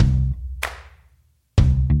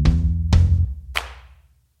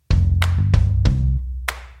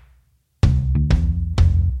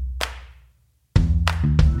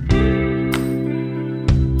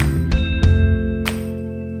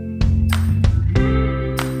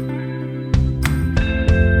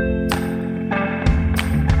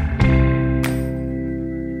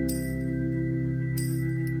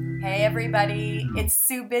everybody. It's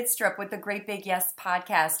Sue Bidstrup with the Great Big Yes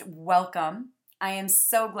podcast. Welcome. I am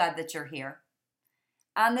so glad that you're here.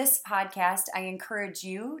 On this podcast, I encourage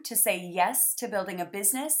you to say yes to building a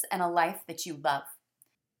business and a life that you love.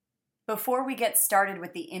 Before we get started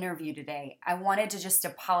with the interview today, I wanted to just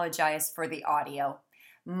apologize for the audio.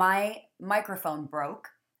 My microphone broke,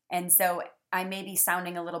 and so I may be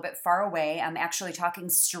sounding a little bit far away. I'm actually talking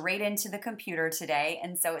straight into the computer today,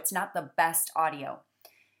 and so it's not the best audio.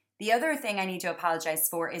 The other thing I need to apologize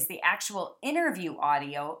for is the actual interview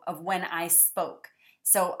audio of when I spoke.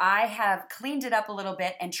 So I have cleaned it up a little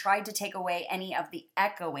bit and tried to take away any of the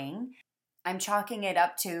echoing. I'm chalking it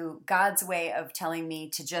up to God's way of telling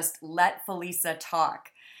me to just let Felisa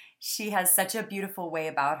talk. She has such a beautiful way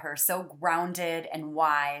about her, so grounded and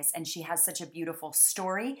wise, and she has such a beautiful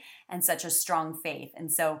story and such a strong faith.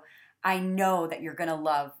 And so I know that you're going to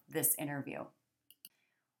love this interview.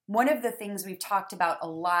 One of the things we've talked about a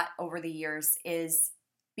lot over the years is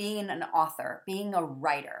being an author, being a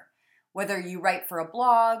writer. Whether you write for a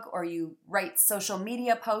blog or you write social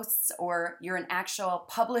media posts or you're an actual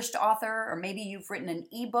published author or maybe you've written an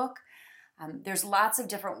ebook, there's lots of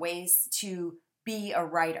different ways to be a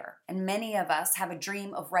writer. And many of us have a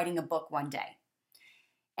dream of writing a book one day.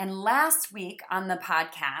 And last week on the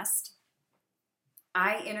podcast,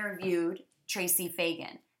 I interviewed Tracy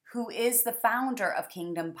Fagan, who is the founder of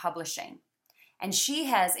Kingdom Publishing. And she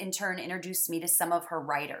has in turn introduced me to some of her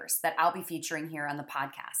writers that I'll be featuring here on the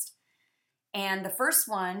podcast. And the first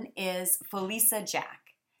one is Felisa Jack.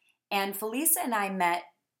 And Felisa and I met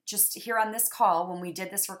just here on this call when we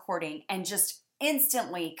did this recording and just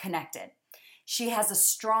instantly connected. She has a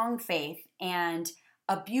strong faith and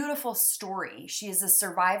a beautiful story. She is a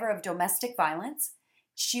survivor of domestic violence.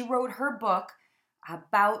 She wrote her book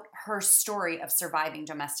about her story of surviving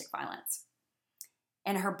domestic violence.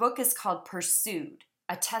 And her book is called Pursued,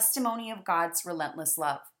 A Testimony of God's Relentless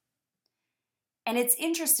Love. And it's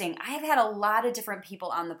interesting. I have had a lot of different people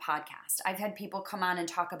on the podcast. I've had people come on and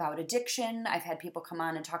talk about addiction. I've had people come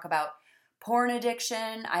on and talk about porn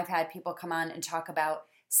addiction. I've had people come on and talk about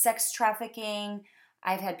sex trafficking.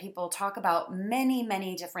 I've had people talk about many,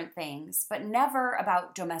 many different things, but never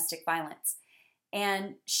about domestic violence.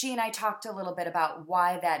 And she and I talked a little bit about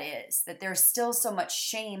why that is, that there's still so much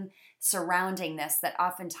shame surrounding this that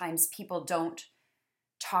oftentimes people don't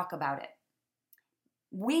talk about it.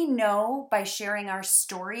 We know by sharing our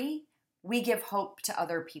story, we give hope to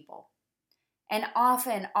other people. And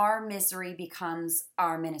often our misery becomes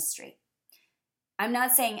our ministry. I'm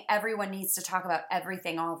not saying everyone needs to talk about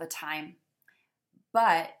everything all the time,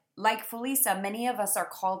 but like Felisa, many of us are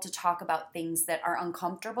called to talk about things that are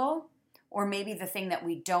uncomfortable or maybe the thing that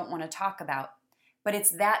we don't want to talk about. But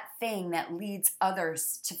it's that thing that leads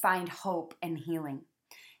others to find hope and healing.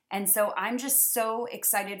 And so I'm just so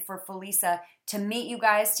excited for Felisa to meet you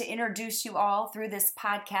guys, to introduce you all through this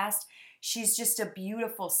podcast. She's just a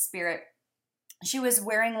beautiful spirit. She was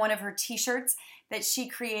wearing one of her t-shirts that she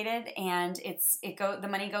created, and the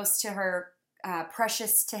money goes to her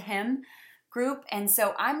Precious to Him group. And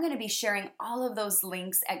so I'm going to be sharing all of those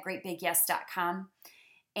links at greatbigyes.com.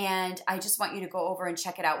 And I just want you to go over and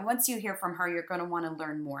check it out. Once you hear from her, you're going to want to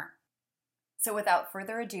learn more. So without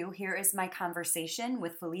further ado, here is my conversation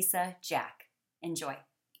with Felisa Jack. Enjoy.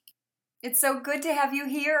 It's so good to have you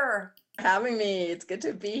here. Having me. It's good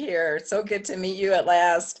to be here. It's so good to meet you at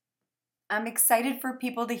last. I'm excited for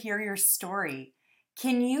people to hear your story.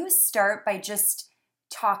 Can you start by just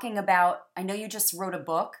talking about, I know you just wrote a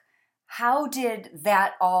book. How did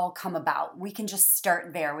that all come about? We can just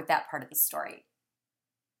start there with that part of the story.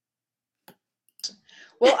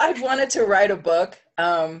 Well, I've wanted to write a book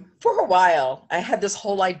for a while. I had this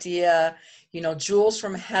whole idea, Jewels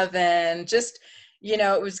from Heaven, just,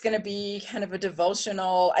 it was going to be kind of a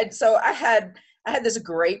devotional. So I had this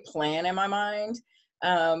great plan in my mind.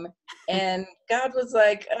 And God was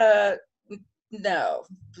like, no,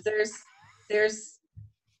 there's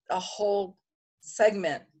a whole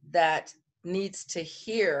segment that needs to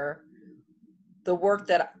hear the work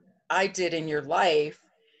that I did in your life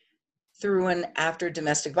through and after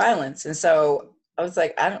domestic violence. And so I was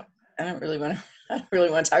like, I don't really want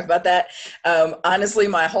to talk about that. Honestly,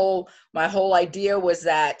 my whole idea was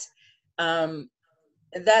that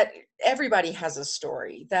that everybody has a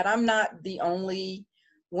story, that I'm not the only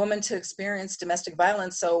woman to experience domestic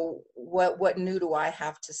violence. So what new do I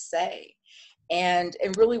have to say? And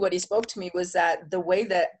really what he spoke to me was that the way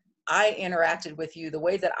that I interacted with you, the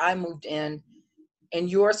way that I moved in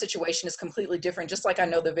your situation is completely different. Just like I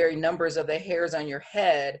know the very numbers of the hairs on your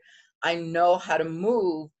head, I know how to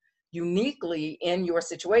move uniquely in your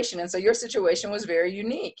situation. And so your situation was very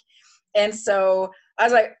unique. And so I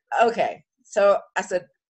was like, okay. So I said,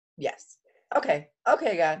 yes. Okay.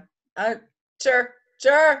 Okay, God. Sure.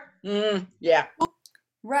 Sure. Yeah.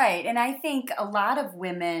 Right. And I think a lot of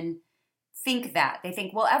women think that. They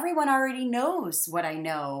think, well, everyone already knows what I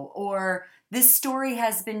know, or this story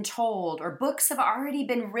has been told, or books have already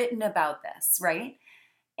been written about this, right?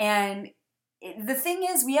 And the thing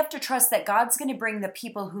is, we have to trust that God's going to bring the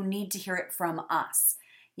people who need to hear it from us.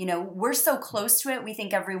 You know, we're so close to it, we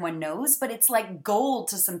think everyone knows, but it's like gold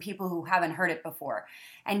to some people who haven't heard it before.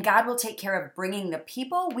 And God will take care of bringing the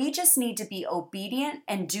people. We just need to be obedient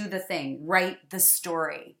and do the thing, write the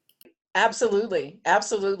story. Absolutely,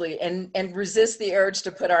 absolutely, and resist the urge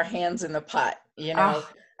to put our hands in the pot. Oh,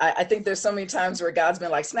 I think there's so many times where God's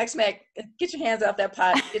been like, smack, smack, get your hands out that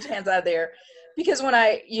pot, get your hands out of there. Because when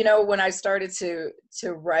I started to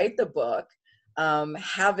write the book,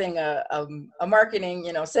 having a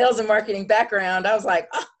marketing, sales and marketing background, I was like,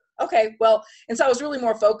 oh, okay, well, and so I was really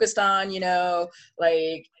more focused on,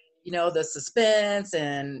 like the suspense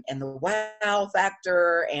and the wow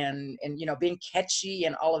factor and being catchy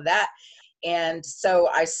and all of that. And so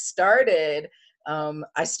I started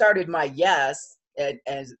my yes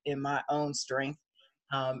as in my own strength,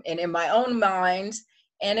 and in my own mind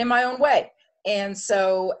and in my own way. And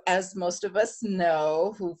so, as most of us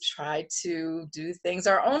know who've tried to do things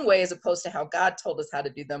our own way as opposed to how God told us how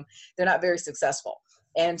to do them, they're not very successful.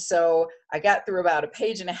 And so I got through about a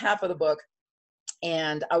page and a half of the book,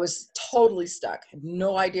 and I was totally stuck. Had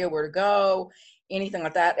no idea where to go, anything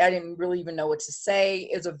like that. I didn't really even know what to say.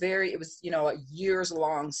 It was a years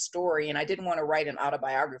long story, and I didn't want to write an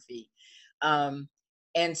autobiography. Um,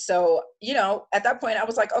 and so, at that point I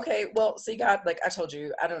was like, okay, well, see, God, like I told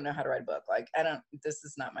you, I don't know how to write a book. Like, this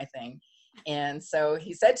is not my thing. And so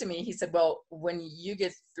he said to me, he said, well, when you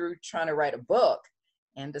get through trying to write a book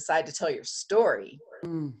and decide to tell your story,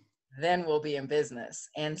 mm, then we'll be in business.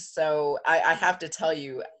 And so I have to tell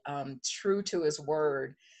you, true to his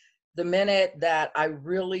word, the minute that I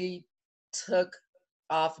really took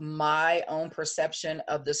off my own perception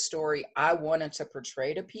of the story I wanted to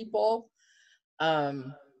portray to people,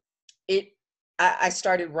 um, it I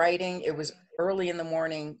started writing. It was early in the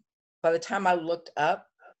morning. By the time I looked up,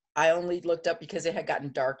 I only looked up because it had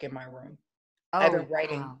gotten dark in my room. I've been oh,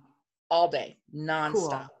 writing wow. all day, nonstop.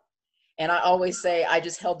 Cool. And I always say, I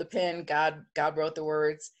just held the pen. God wrote the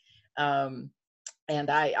words. Um, and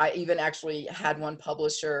I even actually had one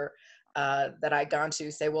publisher that I'd gone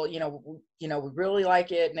to say, well, we really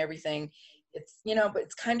like it and everything. It's, but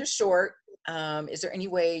it's kind of short. Is there any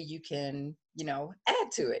way you can,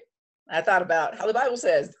 add to it? I thought about how the Bible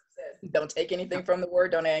says, don't take anything Yep, from the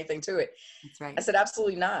word, don't add anything to it. that's I right. said,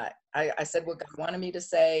 absolutely not. I said what God wanted me to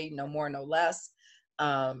say, no more, no less.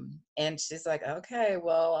 And she's like, okay,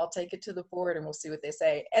 well, I'll take it to the board and we'll see what they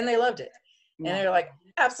say. And they loved it. And Yeah. they're like,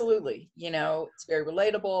 absolutely. It's very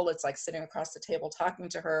relatable. It's like sitting across the table talking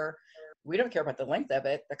to her. We don't care about the length of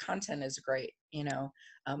it. The content is great.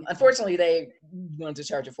 Unfortunately, they wanted to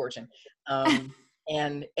charge a fortune.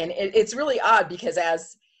 It's really odd because I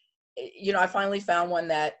finally found one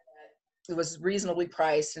that it was reasonably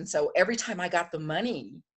priced. And so every time I got the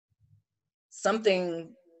money,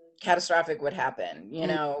 something catastrophic would happen,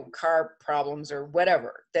 Mm. car problems or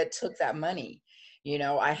whatever that took that money.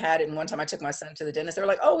 I had it, and one time I took my son to the dentist. They were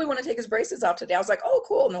like, oh, we want to take his braces off today. I was like, oh,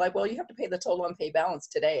 cool. And they're like, well, you have to pay the total unpaid balance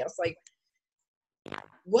today. I was like,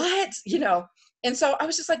 what? And so I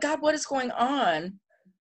was just like, God, what is going on?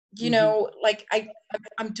 Hmm. Like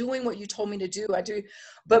I'm doing what you told me to do. I do.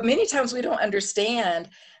 But many times we don't understand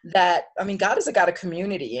that. I mean, God is a God of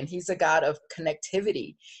community, and he's a God of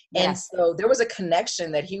connectivity. And Yes. so there was a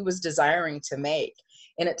connection that he was desiring to make.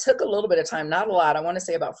 And it took a little bit of time, not a lot. I want to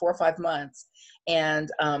say about 4 or 5 months.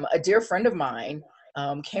 And a dear friend of mine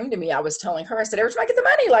came to me. I was telling her, I said, every time I get the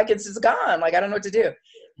money, like it's gone. Like, I don't know what to do.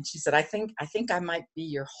 And she said, I think I might be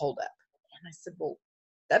your holdup. And I said, well,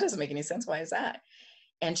 that doesn't make any sense. Why is that?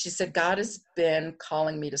 And she said, God has been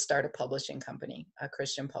calling me to start a publishing company, a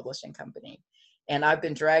Christian publishing company. And I've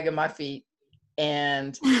been dragging my feet.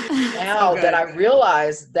 And So now that good. I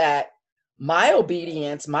realize that my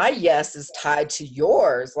obedience, my yes is tied to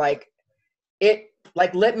yours, let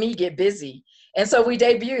me get busy. And so we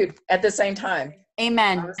debuted at the same time. I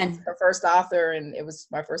Amen. was And her first author, and it was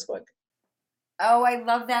my first book. oh, I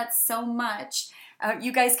love that so much.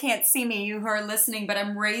 You guys can't see me, you who are listening, but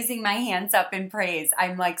I'm raising my hands up in praise.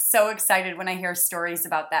 I'm like so excited when I hear stories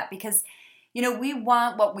about that because, we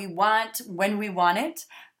want what we want when we want it,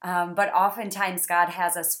 but oftentimes God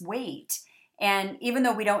has us wait. And even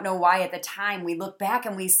though we don't know why at the time, we look back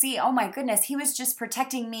and we see, oh my goodness, He was just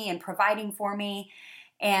protecting me and providing for me.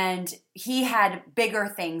 And he had bigger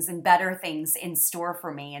things and better things in store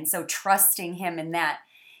for me. And so trusting him in that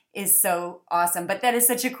is so awesome. But that is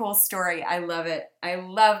such a cool story. I love it. I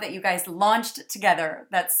love that you guys launched together.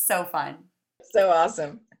 That's so fun. So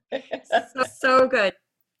awesome. So good.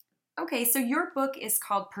 Okay, so your book is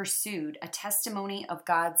called Pursued, A Testimony of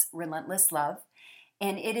God's Relentless Love.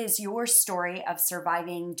 And it is your story of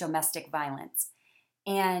surviving domestic violence.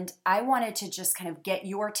 And I wanted to just kind of get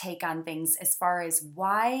your take on things as far as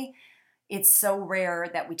why it's so rare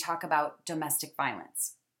that we talk about domestic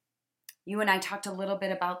violence. You and I talked a little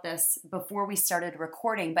bit about this before we started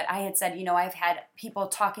recording, but I had said, I've had people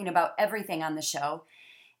talking about everything on the show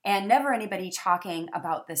and never anybody talking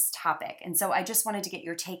about this topic. And so I just wanted to get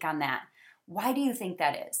your take on that. Why do you think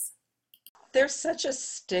that is? There's such a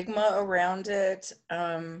stigma around it.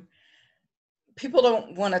 People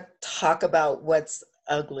don't want to talk about what's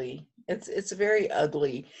ugly. It's very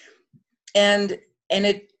ugly. And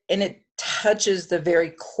it touches the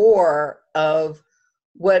very core of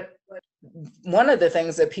what one of the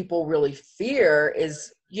things that people really fear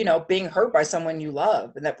is, being hurt by someone you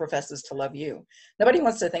love and that professes to love you. Nobody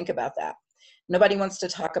wants to think about that. Nobody wants to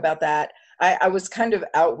talk about that. I was kind of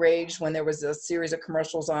outraged when there was a series of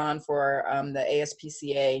commercials on for the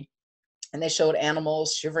ASPCA, and they showed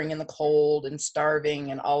animals shivering in the cold and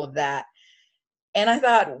starving and all of that. And I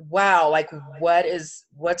thought, wow, like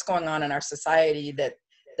what's going on in our society that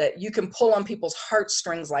you can pull on people's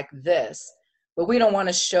heartstrings like this, but we don't want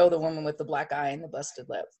to show the woman with the black eye and the busted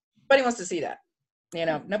lip. Nobody wants to see that.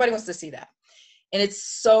 Nobody wants to see that. And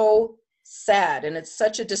it's so sad, and it's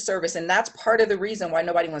such a disservice. And that's part of the reason why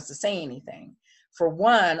nobody wants to say anything. For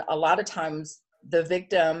one, a lot of times the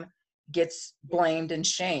victim gets blamed and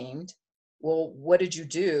shamed. Well, what did you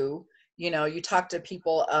do? You talk to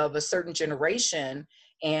people of a certain generation,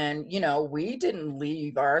 and, we didn't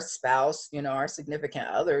leave our spouse, our significant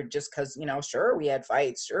other just because, sure, we had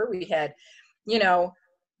fights, sure, we had,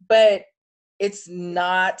 but it's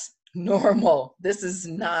not normal. This is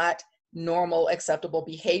not normal, acceptable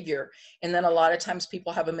behavior. And then a lot of times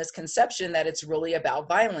people have a misconception that it's really about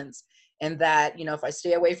violence, and that, if I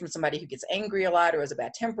stay away from somebody who gets angry a lot or has a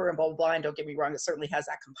bad temper and blah, blah, blah, and don't get me wrong, it certainly has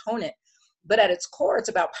that component. But at its core, it's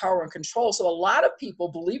about power and control. So a lot of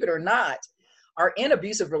people, believe it or not, are in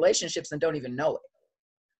abusive relationships and don't even know it.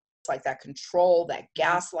 It's like that control, that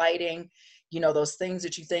gaslighting, those things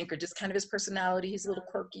that you think are just kind of his personality. He's a little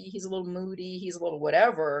quirky, he's a little moody, he's a little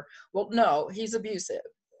whatever. Well, no, he's abusive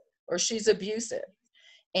or she's abusive.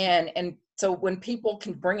 And so when people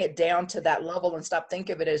can bring it down to that level and stop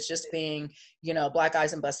thinking of it as just being, black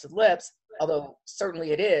eyes and busted lips, although certainly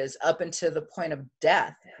it is, up until the point of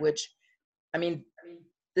death, which,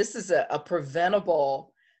 this is a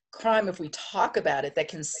preventable crime if we talk about it, that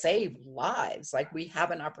can save lives. Like, we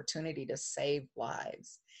have an opportunity to save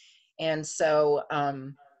lives. And so,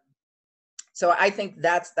 so I think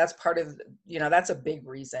that's part of, that's a big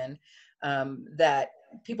reason that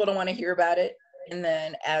people don't want to hear about it. And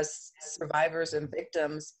then as survivors and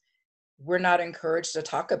victims, we're not encouraged to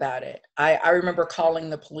talk about it. I remember calling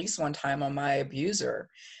the police one time on my abuser.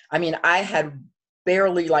 I had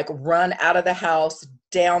barely run out of the house,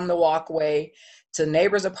 down the walkway to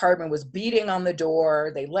neighbor's apartment, was beating on the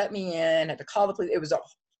door. They let me in, had to call the police. It was a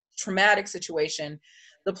traumatic situation.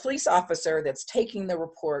 The police officer that's taking the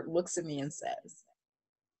report looks at me and says,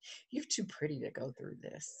 "You're too pretty to go through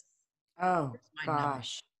this." Oh,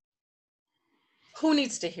 gosh. Who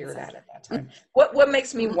needs to hear that at that time? What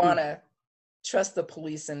makes me want to trust the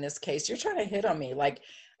police in this case? You're trying to hit on me.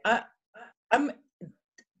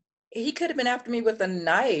 He could have been after me with a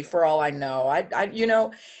knife for all I know.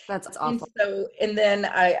 That's awful. And then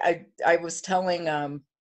I was telling,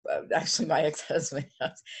 actually my ex-husband,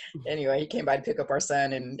 anyway, he came by to pick up our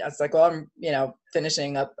son, and I was like, well, I'm,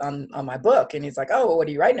 finishing up on my book. And he's like, oh, well, what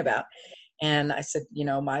are you writing about? And I said,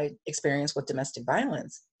 my experience with domestic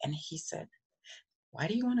violence. And he said, why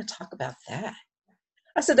do you want to talk about that?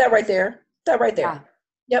 I said, that right there. Yeah.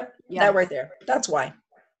 Yep. Yeah. That right there. That's why.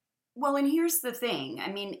 Well, and here's the thing.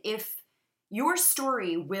 If your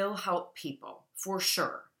story will help people, for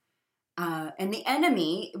sure. And the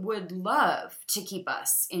enemy would love to keep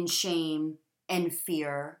us in shame and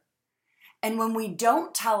fear. And when we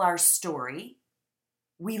don't tell our story,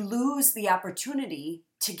 we lose the opportunity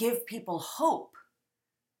to give people hope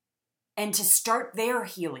and to start their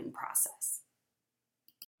healing process.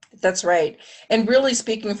 That's right. And really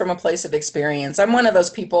speaking from a place of experience, I'm one of those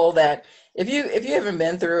people that if you haven't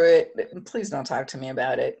been through it, please don't talk to me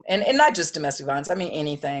about it. And not just domestic violence.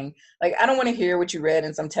 Anything. I don't want to hear what you read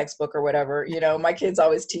in some textbook or whatever. My kids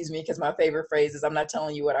always tease me because my favorite phrase is, I'm not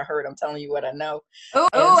telling you what I heard, I'm telling you what I know.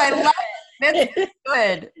 I love That's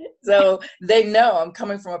good. So they know I'm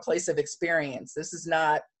coming from a place of experience. This is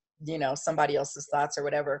not, somebody else's thoughts or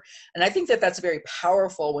whatever. And I think that that's very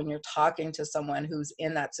powerful when you're talking to someone who's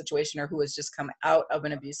in that situation or who has just come out of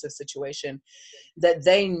an abusive situation, that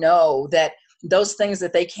they know that those things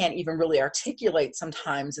that they can't even really articulate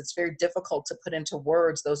sometimes, it's very difficult to put into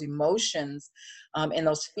words those emotions and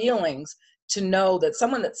those feelings, to know that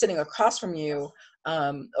someone that's sitting across from you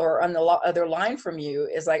or on the other line from you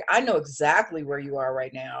is like, I know exactly where you are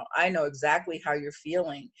right now. I know exactly how you're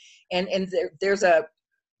feeling. And there's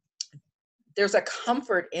a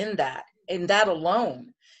comfort in that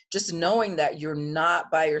alone, just knowing that you're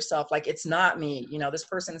not by yourself. Like, it's not me, this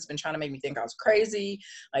person has been trying to make me think I was crazy,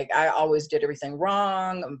 like I always did everything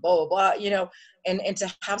wrong, and blah blah blah, and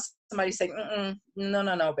to have somebody say,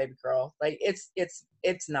 no, baby girl, like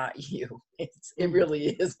it's not you, it really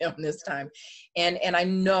is him this time. And I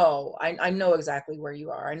know exactly where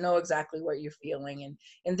you are. I know exactly what you're feeling,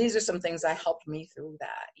 and these are some things that helped me through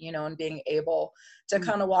that, and being able to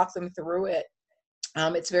kind of walk them through it.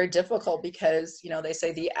 It's very difficult because, they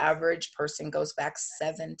say the average person goes back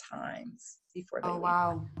 7 times before they leave.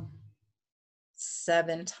 Wow.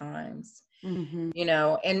 7 times, Mm-hmm.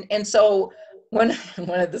 And so one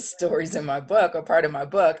of the stories in my book, or part of my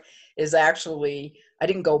book, is actually, I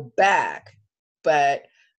didn't go back, but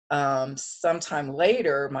sometime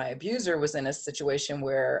later, my abuser was in a situation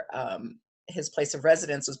where his place of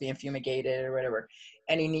residence was being fumigated or whatever,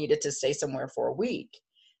 and he needed to stay somewhere for a week.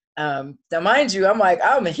 Now, mind you, I'm like,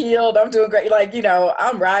 I'm healed, I'm doing great. Like,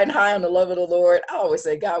 I'm riding high on the love of the Lord. I always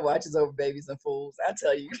say God watches over babies and fools. I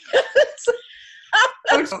tell you.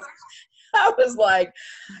 I was like,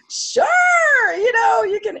 sure,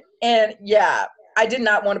 you can. And yeah, I did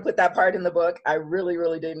not want to put that part in the book. I really,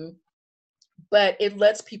 really didn't. But it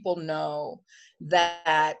lets people know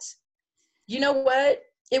that, you know what?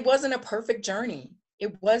 It wasn't a perfect journey.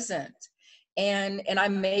 It wasn't. And I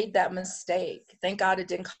made that mistake. Thank God it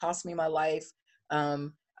didn't cost me my life.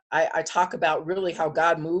 I talk about really how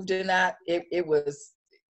God moved in that. It was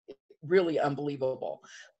really unbelievable.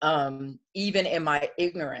 Even in my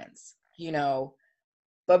ignorance,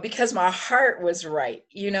 but because my heart was right,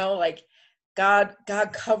 like God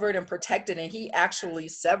covered and protected, and he actually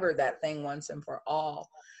severed that thing once and for all.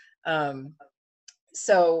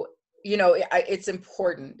 So, it's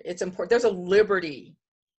important. It's important. There's a liberty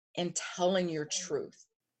in telling your truth.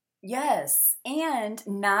 Yes. And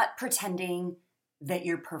not pretending that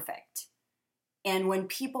you're perfect. And when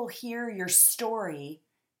people hear your story,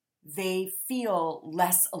 they feel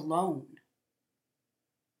less alone.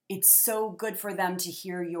 It's so good for them to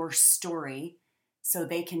hear your story so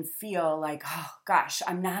they can feel like, oh gosh,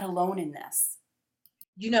 I'm not alone in this.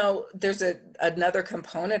 There's another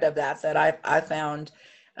component of that I found,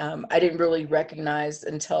 I didn't really recognize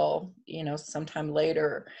until, sometime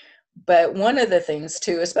later. But one of the things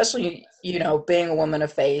too, especially, being a woman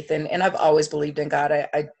of faith, and I've always believed in God.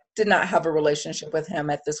 I did not have a relationship with him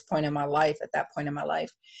at that point in my life.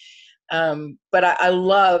 But I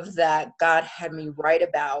love that God had me write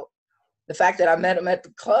about the fact that I met him at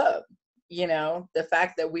the club, the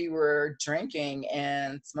fact that we were drinking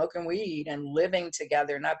and smoking weed and living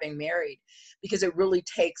together, not being married, because it really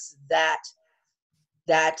takes that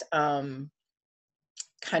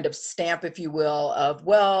kind of stamp, if you will, of,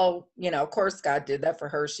 well, of course God did that for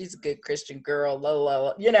her. She's a good Christian girl,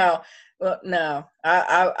 well, no,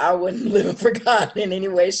 I wasn't living for God in any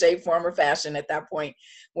way, shape, form, or fashion at that point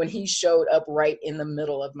when he showed up right in the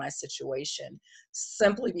middle of my situation,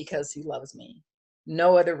 simply because he loves me.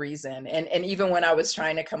 No other reason. And even when I was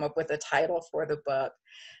trying to come up with a title for the book,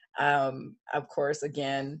 of course,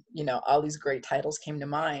 again, all these great titles came to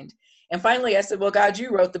mind. And finally I said, well, God,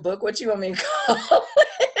 you wrote the book. What do you want me to call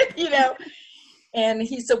it? And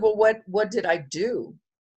he said, well, what did I do?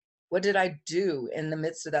 What did I do in the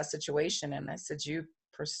midst of that situation? And I said, you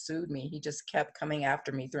pursued me. He just kept coming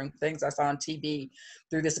after me through things I saw on TV,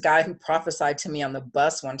 through this guy who prophesied to me on the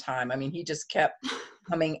bus one time. I mean, he just kept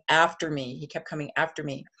coming after me. He kept coming after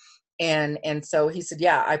me. And so he said,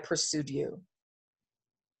 yeah, I pursued you.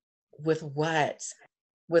 With what?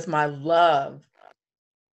 With my love.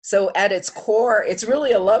 So at its core, it's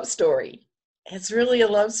really a love story. It's really a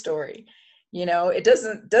love story. It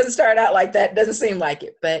doesn't start out like that. Doesn't seem like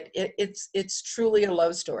it, but it's truly a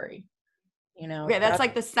love story. Okay, that's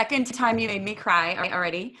like the second time you made me cry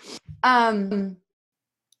already. I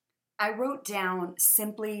wrote down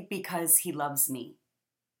simply because he loves me.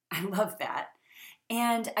 I love that.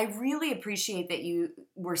 And I really appreciate that you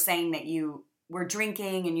were saying that you were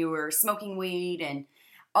drinking and you were smoking weed. And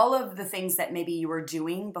all of the things that maybe you were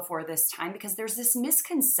doing before this time, because there's this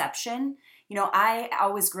misconception. I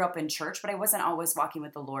always grew up in church, but I wasn't always walking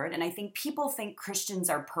with the Lord. And I think people think Christians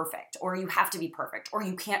are perfect, or you have to be perfect, or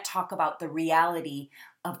you can't talk about the reality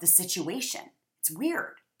of the situation. It's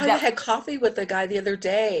weird. I had coffee with a guy the other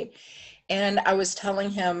day, and I was telling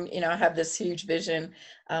him, I have this huge vision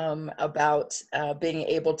about being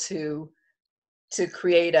able to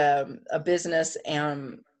create a business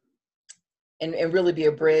and really be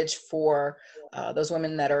a bridge for those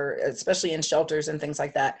women that are, especially in shelters and things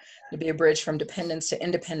like that, to be a bridge from dependence to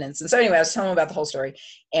independence. And so anyway, I was telling him about the whole story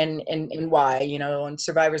and why, and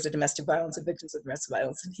survivors of domestic violence and victims of domestic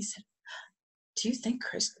violence. And he said, do you think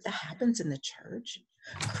that happens in the church?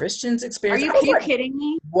 Christians experience. Are you kidding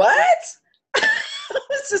me? What?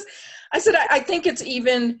 I said, I think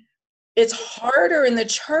it's harder in the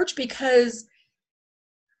church because,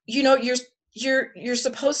 you're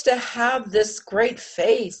supposed to have this great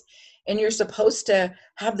faith, and you're supposed to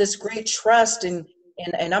have this great trust, and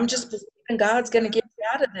I'm just believing God's going to get you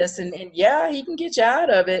out of this, and yeah, he can get you out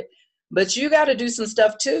of it, but you got to do some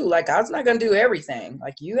stuff too. Like, God's not going to do everything.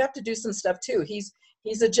 Like, you have to do some stuff too. He's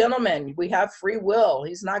a gentleman. We have free will.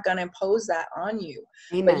 He's not going to impose that on you.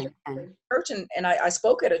 Amen. But church, and I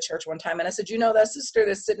spoke at a church one time, and I said, that sister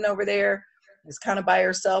that's sitting over there is kind of by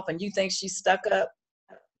herself, and you think she's stuck up?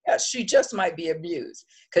 Yeah, she just might be abused,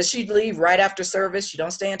 because she'd leave right after service. She don't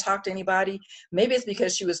stay and talk to anybody. Maybe it's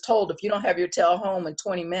because she was told, if you don't have your tail home in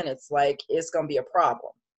 20 minutes, like, it's going to be a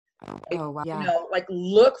problem. Oh, wow. Yeah.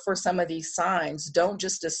 Look for some of these signs. Don't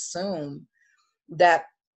just assume that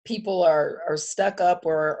people are stuck up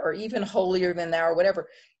or even holier than thou or whatever.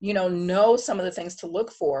 Know some of the things to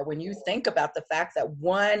look for when you think about the fact that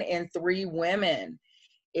 1 in 3 women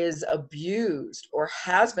is abused or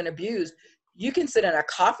has been abused. You can sit in a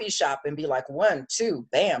coffee shop and be like, 1, 2,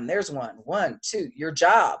 bam, there's 1, 1, 2, your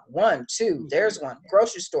job, 1, 2, there's 1,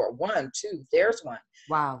 grocery store, 1, 2, there's 1.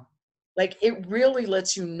 Wow. Like, it really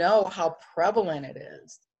lets you know how prevalent it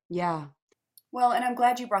is. Yeah. Well, and I'm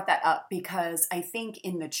glad you brought that up, because I think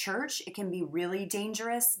in the church, it can be really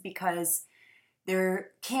dangerous, because there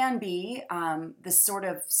can be this sort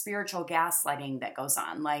of spiritual gaslighting that goes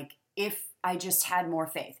on. Like, if I just had more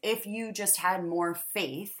faith, if you just had more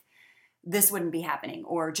faith, this wouldn't be happening.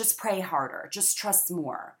 Or just pray harder, just trust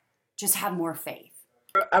more, just have more faith.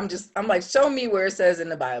 I'm like, show me where it says in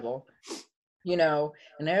the Bible, and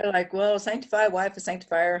they're like, well, sanctify wife and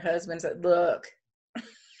sanctify her husband. Look,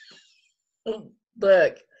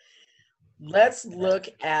 let's look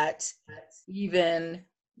at even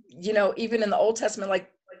in the Old Testament,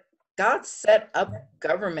 like, God set up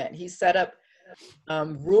government. He set up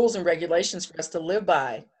rules and regulations for us to live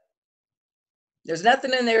by. There's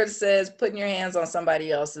nothing in there that says putting your hands on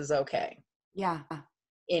somebody else is okay. Yeah.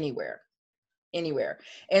 Anywhere.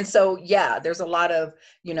 And so, yeah, there's a lot of,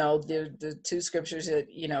 the 2 scriptures that,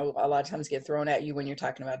 a lot of times get thrown at you when you're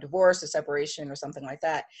talking about divorce or separation or something like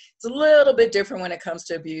that. It's a little bit different when it comes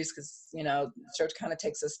to abuse, because, the church kind of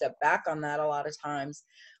takes a step back on that a lot of times.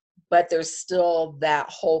 But there's still that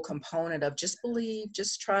whole component of just believe,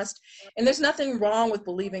 just trust. And there's nothing wrong with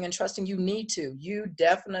believing and trusting. You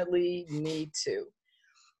definitely need to.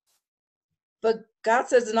 But God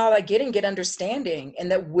says, in all that get understanding, and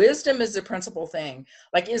that wisdom is the principal thing.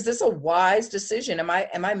 Like, is this a wise decision? Am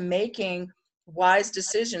I making wise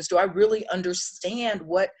decisions? Do I really understand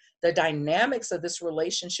what the dynamics of this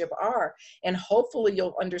relationship are? And hopefully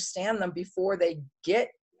you'll understand them before they get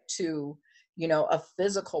to, a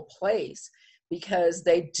physical place, because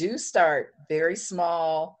they do start very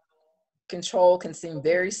small. Control can seem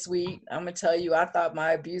very sweet. I'm gonna tell you, I thought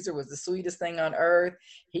my abuser was the sweetest thing on earth.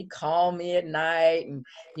 He'd call me at night and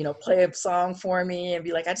play a song for me and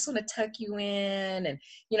be like, I just want to tuck you in, and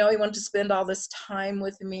he wanted to spend all this time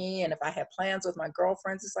with me. And if I had plans with my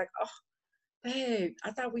girlfriends, it's like, oh, babe,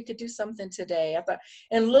 I thought we could do something today.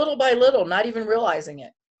 And little by little, not even realizing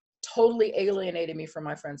it, totally alienated me from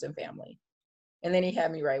my friends and family. And then he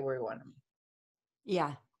had me right where he wanted me.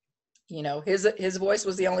 Yeah. His voice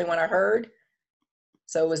was the only one I heard.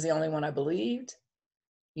 So it was the only one I believed,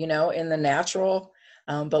 in the natural.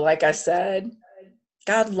 But like I said,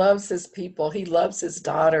 God loves his people. He loves his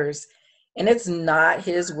daughters. And it's not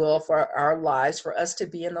his will for our lives for us to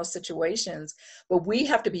be in those situations. But we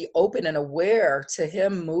have to be open and aware to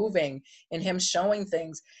him moving and him showing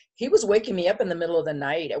things. He was waking me up in the middle of the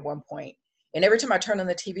night at one point. And every time I turned on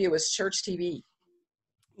the TV, it was church TV.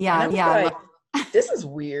 Yeah. And I was like, this is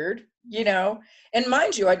weird, and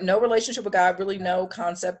mind you, I had no relationship with God, really no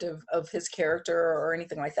concept of his character or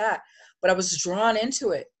anything like that, but I was drawn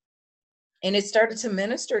into it, and it started to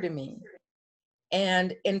minister to me.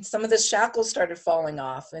 and some of the shackles started falling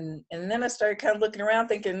off. And then I started kind of looking around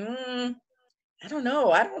thinking, I don't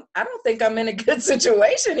know. I don't think I'm in a good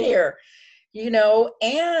situation here,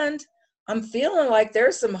 and I'm feeling like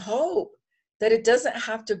there's some hope that it doesn't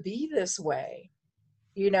have to be this way,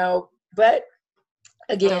 but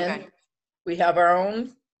again, we have our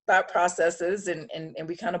own thought processes and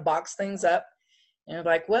we kind of box things up and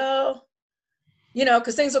like, well,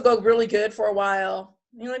 because things will go really good for a while.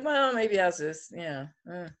 And you're like, well, maybe that's this. Yeah.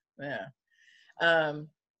 Yeah. And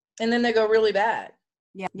then they go really bad.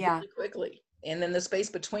 Yeah. Really quickly. And then the space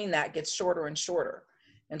between that gets shorter and shorter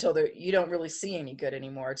until you don't really see any good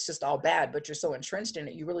anymore. It's just all bad, but you're so entrenched in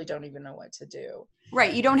it, you really don't even know what to do.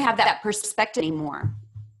 Right. You don't have that perspective anymore.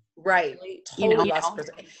 Right. Totally lost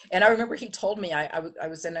perspective. And I remember he told me, I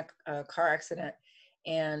was in a car accident,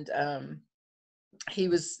 and he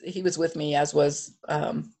was with me, as was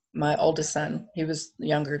my oldest son. He was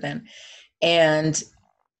younger then. And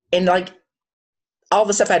like all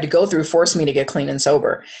the stuff I had to go through forced me to get clean and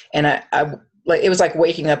sober. And I like, it was like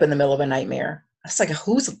waking up in the middle of a nightmare. I was like,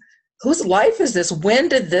 whose life is this? When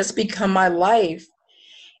did this become my life?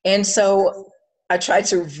 And so I tried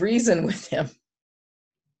to reason with him.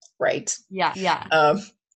 Right. Yeah. Yeah.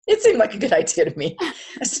 It seemed like a good idea to me.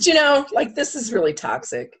 I said, like, this is really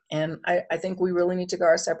toxic. And I think we really need to go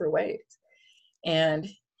our separate ways. And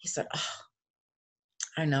he said, oh,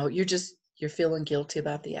 I know, you're feeling guilty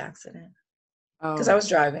about the accident. Because I was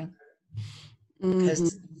driving.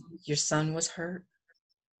 Because your son was hurt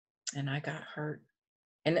and I got hurt.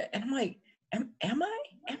 And I'm like, am I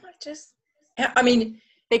just, I mean,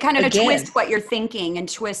 they kind of twist what you're thinking and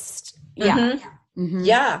twist. Yeah. Mm-hmm. Mm-hmm.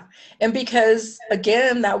 Yeah. And because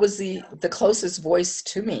again, that was the closest voice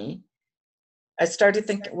to me. I started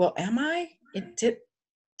thinking, well, am I?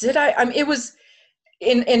 Did I? I mean, it was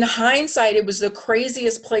in hindsight, it was the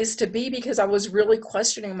craziest place to be because I was really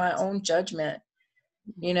questioning my own judgment.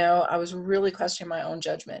 I was really questioning my own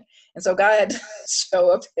judgment. And so God had to show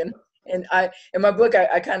up and in my book,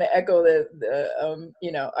 I kind of echo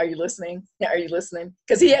the are you listening? Are you listening?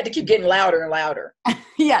 Because he had to keep getting louder and louder.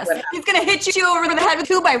 Yes. He's going to hit you over the head with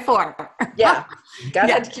 2x4. Yeah. God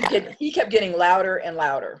had to he kept getting louder and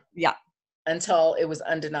louder. Yeah. Until it was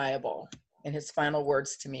undeniable. And his final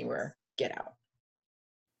words to me were, get out.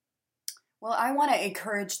 Well, I want to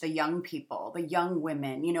encourage the young people, the young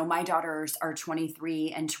women. My daughters are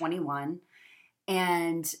 23 and 21.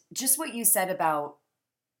 And just what you said about,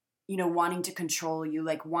 wanting to control you,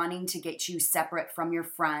 like wanting to get you separate from your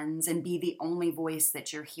friends and be the only voice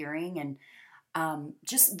that you're hearing. And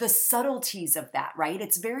just the subtleties of that, right?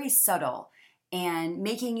 It's very subtle and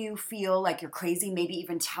making you feel like you're crazy, maybe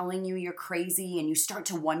even telling you you're crazy. And you start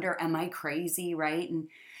to wonder, am I crazy, right? And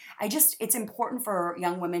it's important for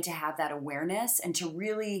young women to have that awareness and to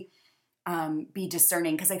really be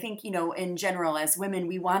discerning. Because I think, in general, as women,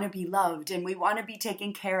 we want to be loved and we want to be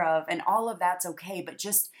taken care of and all of that's okay. But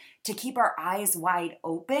just to keep our eyes wide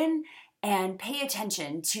open and pay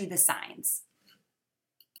attention to the signs.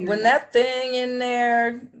 When that thing in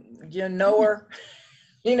there, her,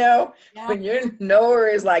 when your knower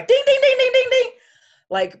is like, ding, ding, ding, ding, ding, ding.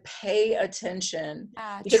 Like, pay attention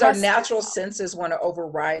because our natural senses want to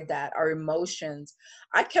override that, our emotions.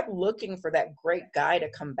 I kept looking for that great guy to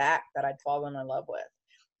come back that I'd fallen in love with.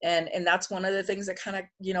 And that's one of the things that kind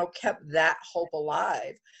of, kept that hope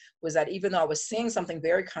alive, was that even though I was seeing something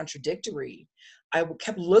very contradictory, I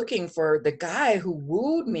kept looking for the guy who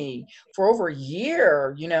wooed me for over a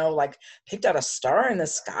year, like picked out a star in the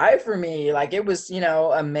sky for me. Like, it was,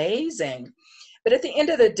 amazing. But at the end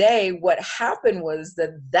of the day, what happened was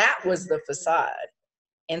that was the facade.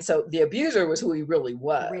 And so the abuser was who he really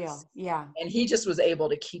was. Real. Yeah. And he just was able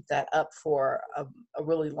to keep that up for a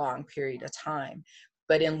really long period of time.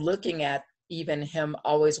 But in looking at even him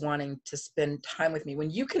always wanting to spend time with me, when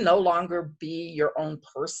you can no longer be your own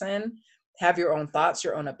person, have your own thoughts,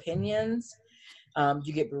 your own opinions,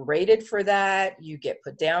 you get berated for that, you get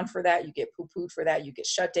put down for that, you get poo-pooed for that, you get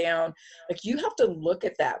shut down. Like, you have to look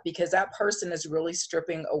at that because that person is really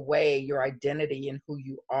stripping away your identity and who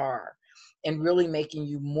you are and really making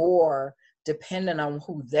you more dependent on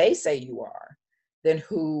who they say you are than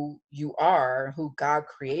who you are, who God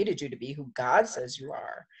created you to be, who God says you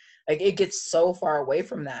are. Like, it gets so far away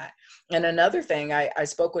from that. And another thing, I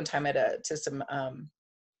spoke one time to some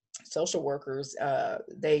social workers.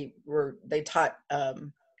 They taught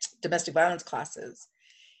domestic violence classes,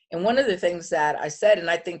 and one of the things that I said, and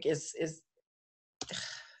I think is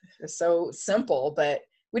so simple, but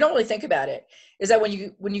we don't really think about it, is that when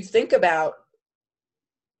you think about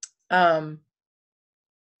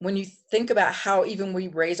how even we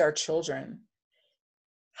raise our children,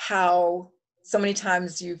 how so many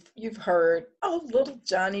times you've heard, oh, little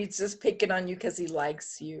Johnny's just picking on you because he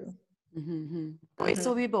likes you. Mm-hmm. Boys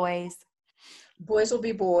will be boys. Boys will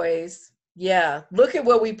be boys. Yeah. Look at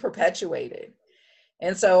what we perpetuated.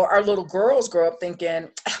 And so our little girls grow up thinking,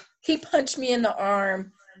 "Ah, he punched me in the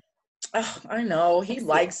arm. Oh, I know. He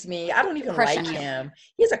likes me. I don't even like him.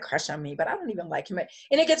 He has a crush on me, but I don't even like him."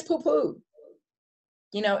 And it gets poo-pooed.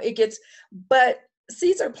 It gets, but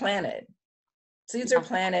seeds are planted. Seeds are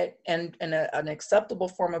planted, and an acceptable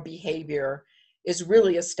form of behavior is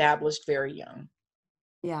really established very young.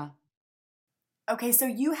 Yeah. Okay, so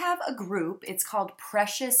you have a group. It's called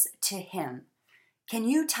Precious to Him. Can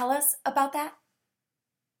you tell us about that?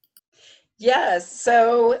 Yes.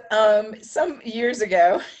 So some years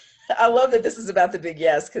ago, I love that this is about the big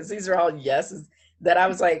yes, because these are all yeses that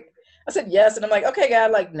I said yes. And I'm like, okay,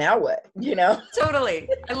 God, like now what? Totally.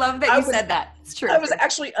 I love that you said that. It's true. I was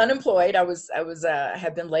actually unemployed.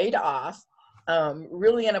 Had been laid off,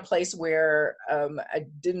 really in a place where I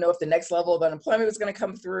didn't know if the next level of unemployment was going to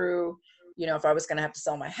come through, if I was going to have to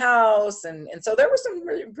sell my house. And so there were some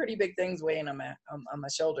really pretty big things weighing on my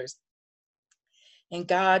shoulders. And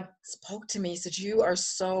God spoke to me, he said, you are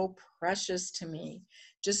so precious to me.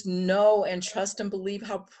 Just know and trust and believe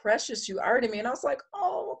how precious you are to me. And I was like,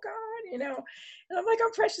 oh God, and I'm like,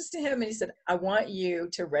 I'm precious to him. And he said, I want you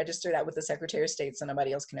to register that with the Secretary of State so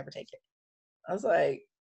nobody else can ever take it. I was like,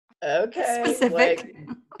 okay. Specific. Like,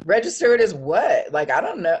 register it as what? Like, I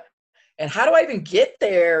don't know. And how do I even get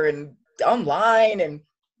there and online? And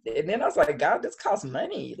then I was like, God, this costs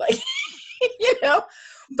money. Like,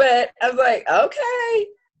 but I was like, okay.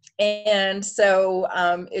 And so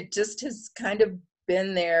it just has kind of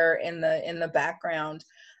been there in the background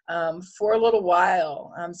for a little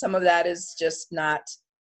while. Some of that is just not,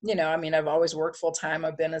 I've always worked full time.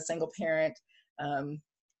 I've been a single parent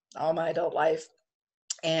all my adult life.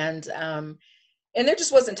 And there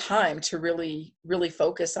just wasn't time to really, really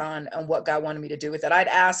focus on what God wanted me to do with it. I'd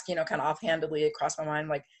ask, kind of offhandedly, it crossed my mind,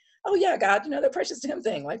 like, oh yeah, God, the precious to him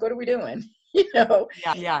thing. Like, what are we doing?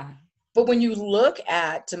 Yeah. But when you look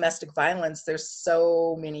at domestic violence, there's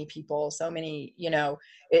so many people, so many,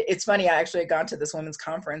 it's funny. I actually had gone to this women's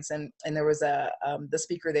conference and there was the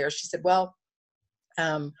speaker there. She said, well,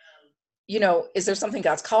 is there something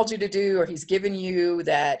God's called you to do, or he's given you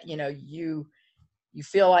that, you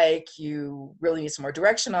feel like you really need some more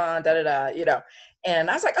direction on,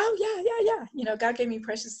 And I was like, oh yeah. God gave me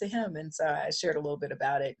precious to him. And so I shared a little bit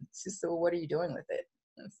about it. She said, well, what are you doing with it?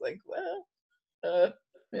 And it's like, well,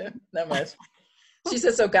 yeah, not much. She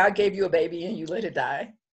said, so God gave you a baby and you let it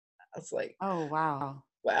die? I was like, oh,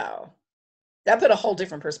 wow. That put a whole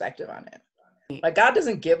different perspective on it. Like, God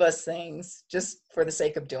doesn't give us things just for the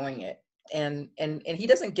sake of doing it. And he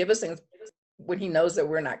doesn't give us things when he knows that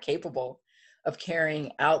we're not capable of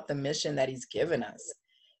carrying out the mission that he's given us.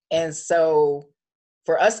 And so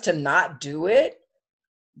for us to not do it,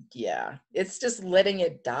 yeah, it's just letting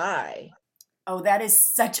it die. Oh, that is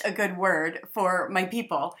such a good word for my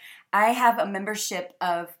people. I have a membership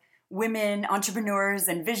of women entrepreneurs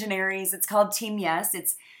and visionaries. It's called Team Yes.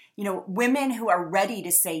 It's, women who are ready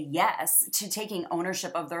to say yes to taking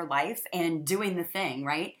ownership of their life and doing the thing,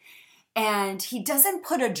 right? And he doesn't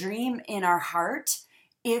put a dream in our heart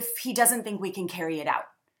if he doesn't think we can carry it out.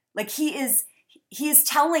 Like, he is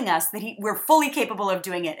telling us that we're fully capable of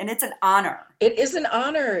doing it, and it's an honor. It is an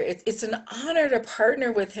honor. It's an honor to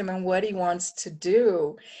partner with him on what he wants to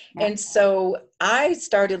do. Yeah. And so I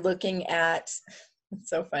started looking at, it's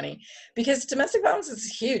so funny, because domestic violence is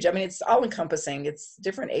huge. I mean, it's all encompassing. It's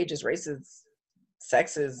different ages, races,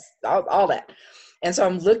 sexes, all that. And so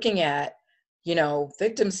I'm looking at,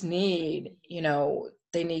 victims need,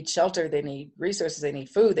 they need shelter, they need resources, they need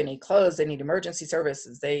food, they need clothes, they need emergency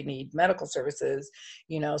services, they need medical services,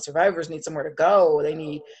 survivors need somewhere to go, they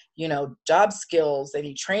need, job skills, they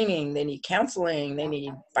need training, they need counseling, they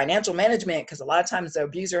need financial management, because a lot of times the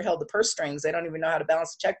abuser held the purse strings, they don't even know how to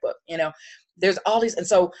balance a checkbook, there's all these. And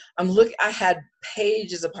so I had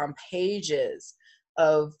pages upon pages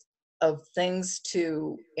of things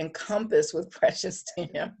to encompass with precious to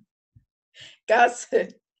him. God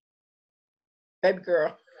said, baby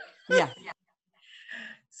girl. Yeah.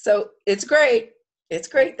 So it's great. It's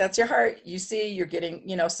great. That's your heart. You see, you're getting,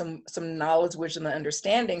 some knowledge, wisdom, and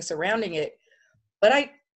understanding surrounding it. But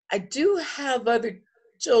I do have other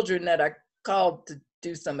children that are called to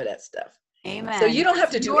do some of that stuff. Amen. So you don't have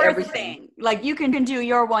to do everything. Like, you can do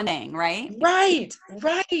your one thing, right? Right.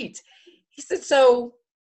 He said, so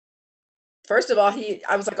first of all,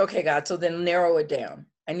 I was like, okay, God, so then narrow it down.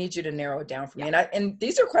 I need you to narrow it down for me. And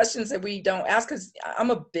these are questions that we don't ask, because I'm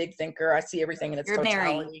a big thinker. I see everything in its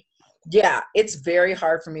totality. yeah, it's very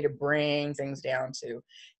hard for me to bring things down to,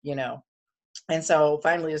 you know. And so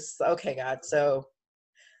finally it's okay, God. So,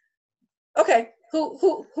 okay,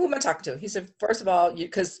 who am I talking to? He said, first of all,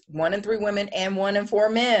 because 1 in 3 women and 1 in 4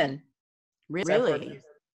 men suffer Really? abuse.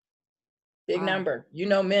 Big Wow. number. You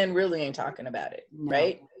know, men really ain't talking about it, No.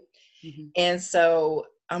 right? And so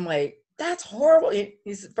I'm like, that's horrible.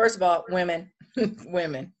 He's first of all, women,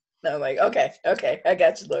 women. I'm like, okay, I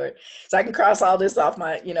got you, Lord. So I can cross all this off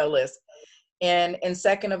my, list. And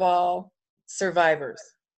second of all, survivors.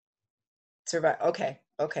 Okay,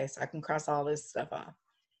 so I can cross all this stuff off.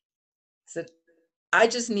 So I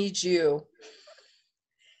just need you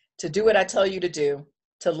to do what I tell you to do,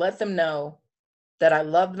 to let them know that I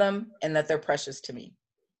love them and that they're precious to me.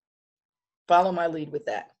 Follow my lead with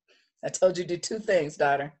that. I told you to do 2 things,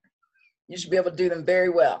 daughter. You should be able to do them very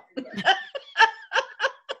well.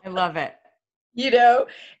 I love it.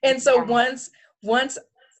 And so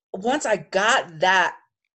once I got that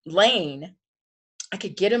lane, I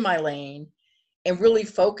could get in my lane and really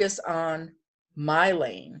focus on my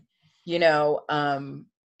lane. We can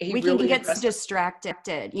get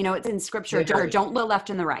distracted. It's in scripture, don't look left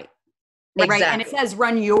and the right. Right. And it says,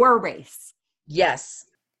 run your race. Yes.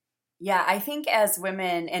 Yeah, I think as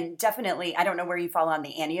women, and definitely, I don't know where you fall on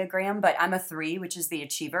the Enneagram, but I'm a 3, which is the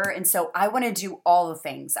achiever. And so I want to do all the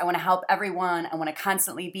things. I want to help everyone. I want to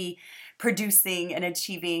constantly be producing and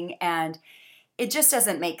achieving. And it just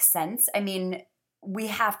doesn't make sense. I mean, we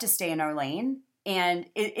have to stay in our lane. And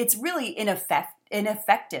it's really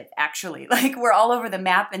ineffective, actually. Like, we're all over the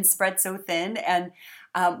map and spread so thin, and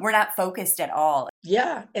we're not focused at all.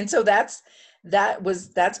 Yeah. And so that's been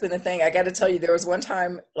the thing. I got to tell you, there was one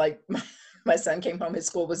time, like, my son came home, his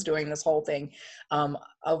school was doing this whole thing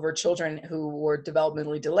over children who were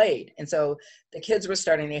developmentally delayed. And so the kids were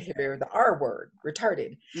starting to hear the R word,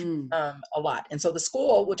 retarded, a lot. And so the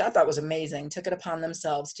school, which I thought was amazing, took it upon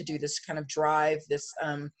themselves to do this kind of drive, this,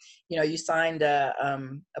 you signed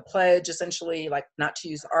a pledge, essentially, like, not to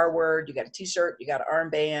use the R word. You got a t-shirt, you got an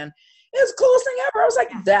armband. It was the coolest thing ever. I was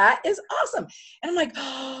like, that is awesome. And I'm like,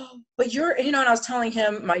 oh, but and I was telling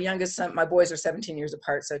him, my youngest son, my boys are 17 years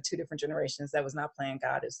apart, so 2 different generations. That was not playing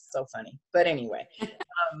God. Is so funny. But anyway,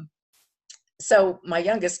 so my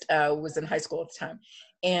youngest was in high school at the time.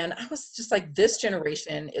 And I was just like, this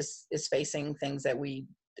generation is facing things that we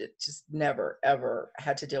just never, ever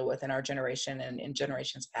had to deal with in our generation and in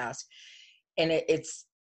generations past. And it's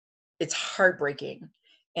heartbreaking.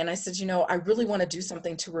 And I said, I really want to do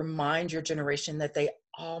something to remind your generation that they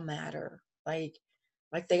all matter. Like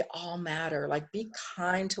they all matter. Like, be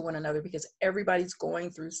kind to one another because everybody's going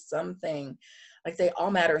through something. Like, they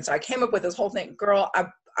all matter. And so I came up with this whole thing. Girl, I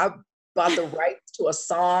bought the rights to a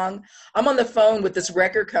song. I'm on the phone with this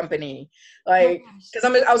record company, like, because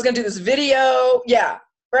I was going to do this video. Yeah,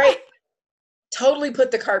 right. Totally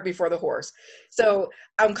put the cart before the horse. So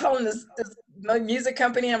I'm calling this music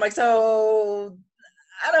company. I'm like, so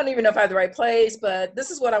I don't even know if I have the right place, but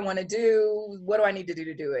this is what I want to do. What do I need to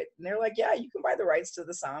do it? And they're like, yeah, you can buy the rights to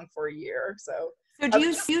the song for a year. So do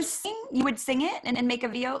you sing? You would sing it and make a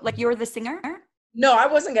video? Like, you're the singer? No, I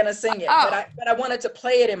wasn't going to sing it, but I wanted to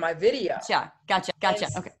play it in my video. Gotcha.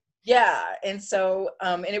 Okay. Yeah. And so,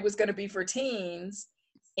 and it was going to be for teens,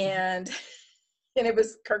 and it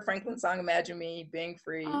was Kirk Franklin's song, Imagine Me, Being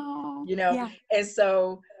Free, Yeah. And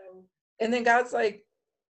so, and then God's like,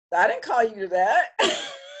 I didn't call you to that.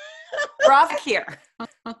 We're off here.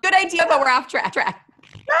 Good idea, but we're off track.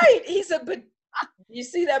 Right. He said, but you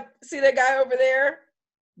see that guy over there?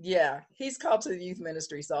 Yeah. He's called to the youth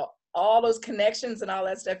ministry. So all those connections and all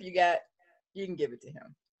that stuff you got, you can give it to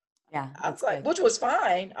him. Yeah. I was like, which was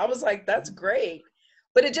fine. I was like, that's great.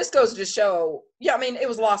 But it just goes to show, I mean, it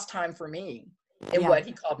was lost time for me in what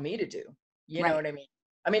he called me to do. You know what I mean?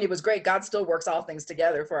 I mean, it was great. God still works all things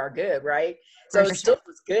together for our good, right? So it still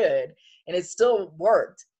was good, and it still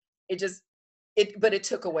worked. But it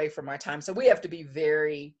took away from my time. So we have to be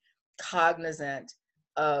very cognizant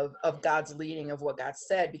of God's leading, of what God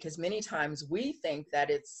said, because many times we think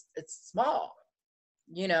that it's small.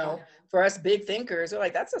 For us big thinkers, we're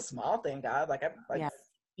like, that's a small thing, God.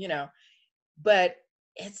 But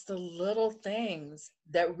it's the little things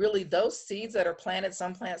that really, those seeds that are planted,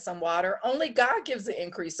 some plant, some water, only God gives the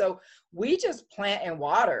increase. So we just plant and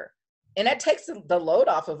water, and that takes the load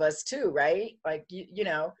off of us too, right? Like, if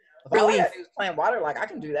all I gotta do is plant water, like, I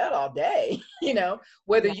can do that all day.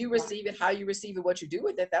 Whether you receive it, how you receive it, what you do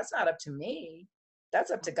with it, that's not up to me.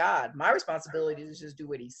 That's up to God. My responsibility is just do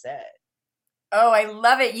what he said. Oh, I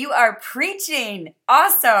love it. You are preaching.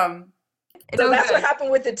 Awesome. So that's what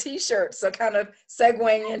happened with the t-shirt. So kind of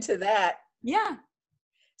segueing into that. Yeah.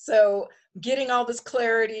 So getting all this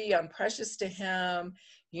clarity on precious to him,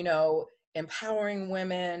 you know, empowering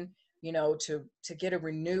women, you know, to get a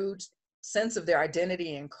renewed sense of their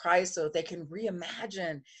identity in Christ so that they can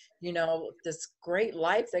reimagine, you know, this great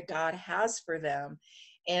life that God has for them.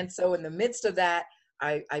 And so in the midst of that,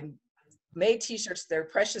 I made t-shirts. They're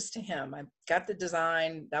precious to him. I got the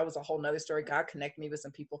design. That was a whole nother story. God connected me with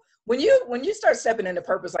some people. When you start stepping into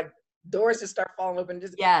purpose, like doors just start falling open.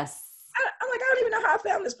 Just Yes. I'm like, I don't even know how I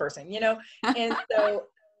found this person, you know? And so,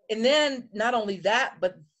 and then not only that,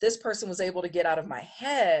 but this person was able to get out of my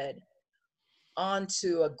head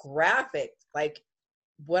onto a graphic, like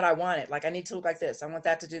what I wanted. Like, I need to look like this. I want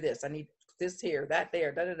that to do this. I need this here, that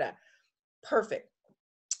there, da, da, da. Perfect.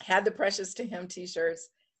 Had the precious to him t-shirts,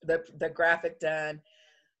 the graphic done.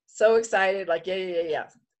 So excited. Like, yeah.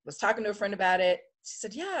 Was talking to a friend about it. She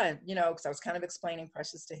said, yeah, you know, because I was kind of explaining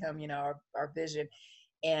precious to him, you know, our vision.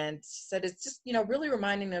 And she said, it's just, you know, really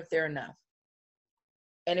reminding them if they're enough.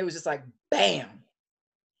 And it was just like, bam.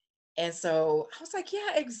 And so I was like,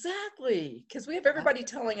 yeah, exactly. Because we have everybody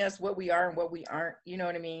telling us what we are and what we aren't, you know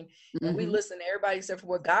what I mean? And we listen to everybody except for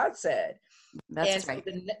what God said. That's And right.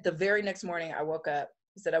 so the very next morning I woke up,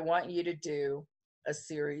 he said, I want you to do a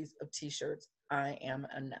series of t-shirts, I am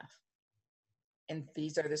enough. And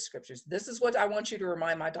these are the scriptures. This is what I want you to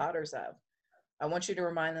remind my daughters of. I want you to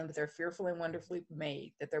remind them that they're fearfully and wonderfully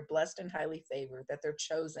made, that they're blessed and highly favored, that they're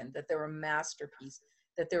chosen, that they're a masterpiece,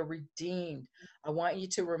 that they're redeemed. I want you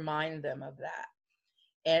to remind them of that.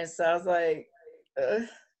 And so I was like,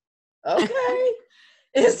 okay.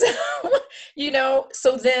 And so, you know,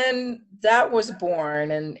 so then that was born.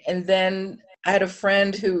 And then I had a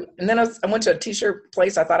friend who, and then I went to a t-shirt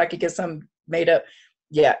place. I thought I could get some made up.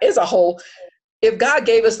 Yeah, it's a whole, if God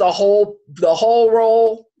gave us the whole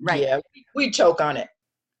roll, Right. yeah, we choke on it.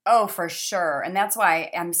 Oh, for sure. And that's why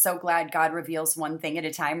I'm so glad God reveals one thing at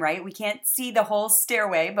a time, right? We can't see the whole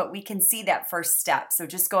stairway, but we can see that first step. So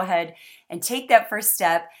just go ahead and take that first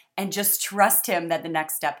step and just trust him that the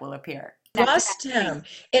next step will appear. Trust him.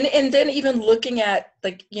 And then even looking at,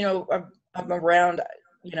 like, you know, I'm around,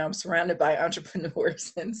 you know, I'm surrounded by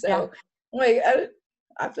entrepreneurs. And so like,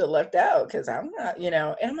 I feel left out because I'm not, you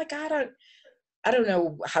know, and I'm like, I don't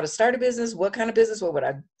know how to start a business. What kind of business? What would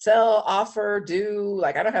I sell, offer, do?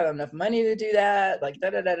 Like, I don't have enough money to do that. Like, da,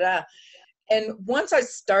 da, da, da. And once I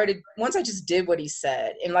just did what he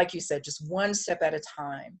said, and like you said, just one step at a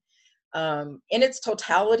time, in its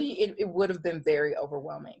totality, it would have been very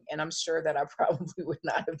overwhelming. And I'm sure that I probably would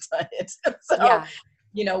not have done it. So,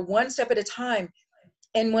 you know, one step at a time.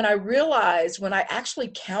 And when I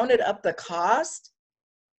actually counted up the cost,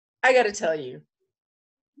 I got to tell you,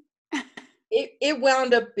 it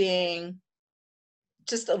wound up being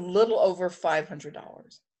just a little over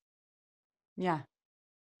 $500. Yeah.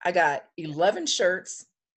 I got 11 shirts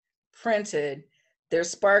printed. They're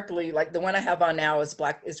sparkly. Like the one I have on now is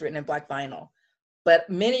written in black vinyl, but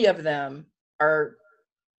many of them are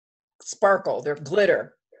sparkle. They're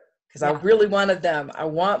glitter because I really wanted them. I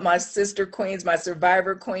want my sister queens, my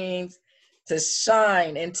survivor queens to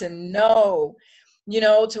shine and to know, you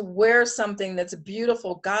know, to wear something that's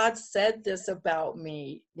beautiful. God said this about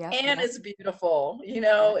me, and it's beautiful, you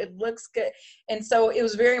know, it looks good. And so it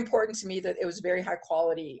was very important to me that it was very high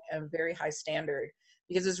quality and very high standard,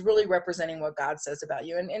 because it's really representing what God says about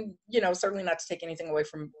you. And you know, certainly not to take anything away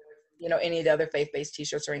from, you know, any of the other faith-based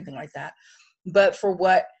t-shirts or anything like that, but for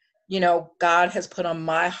what, you know, God has put on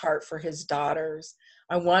my heart for his daughters,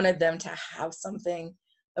 I wanted them to have something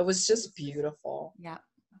that was just beautiful. Yeah.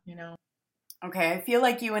 You know? Okay, I feel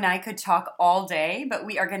like you and I could talk all day, but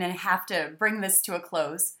we are going to have to bring this to a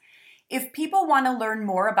close. If people want to learn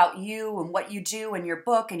more about you and what you do and your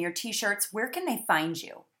book and your t-shirts, where can they find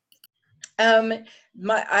you?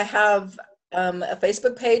 I have a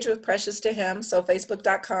Facebook page with Precious to Him. So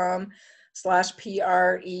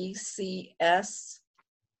facebook.com/PRECS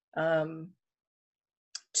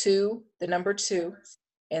 2, the number 2,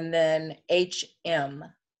 and then HM.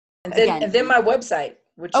 And then my website,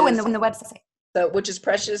 which is and the website. So, which is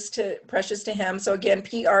precious to him. So again,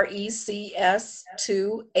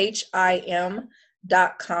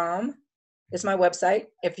 PRECS2HIM.com is my website.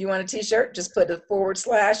 If you want a t-shirt, just put a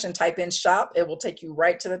 / and type in shop. It will take you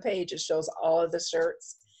right to the page. It shows all of the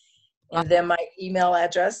shirts. And then my email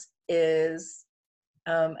address is,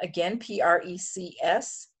 again,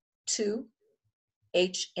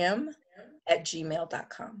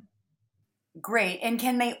 PRECS2HM@gmail.com. Great. And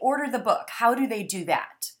can they order the book? How do they do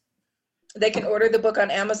that? They can order the book on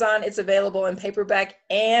Amazon. It's available in paperback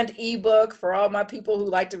and ebook for all my people who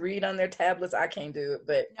like to read on their tablets. I can't do it,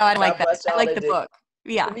 but no, I like that. I like the book.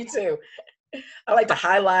 Yeah. Me too. I like to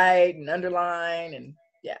highlight and underline, and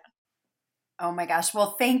yeah. Oh my gosh.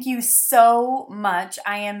 Well, thank you so much.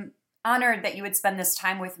 I am honored that you would spend this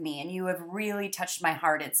time with me, and you have really touched my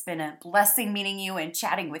heart. It's been a blessing meeting you and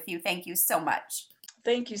chatting with you. Thank you so much.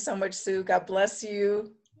 Thank you so much, Sue. God bless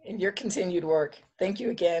you in your continued work. Thank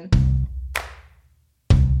you again.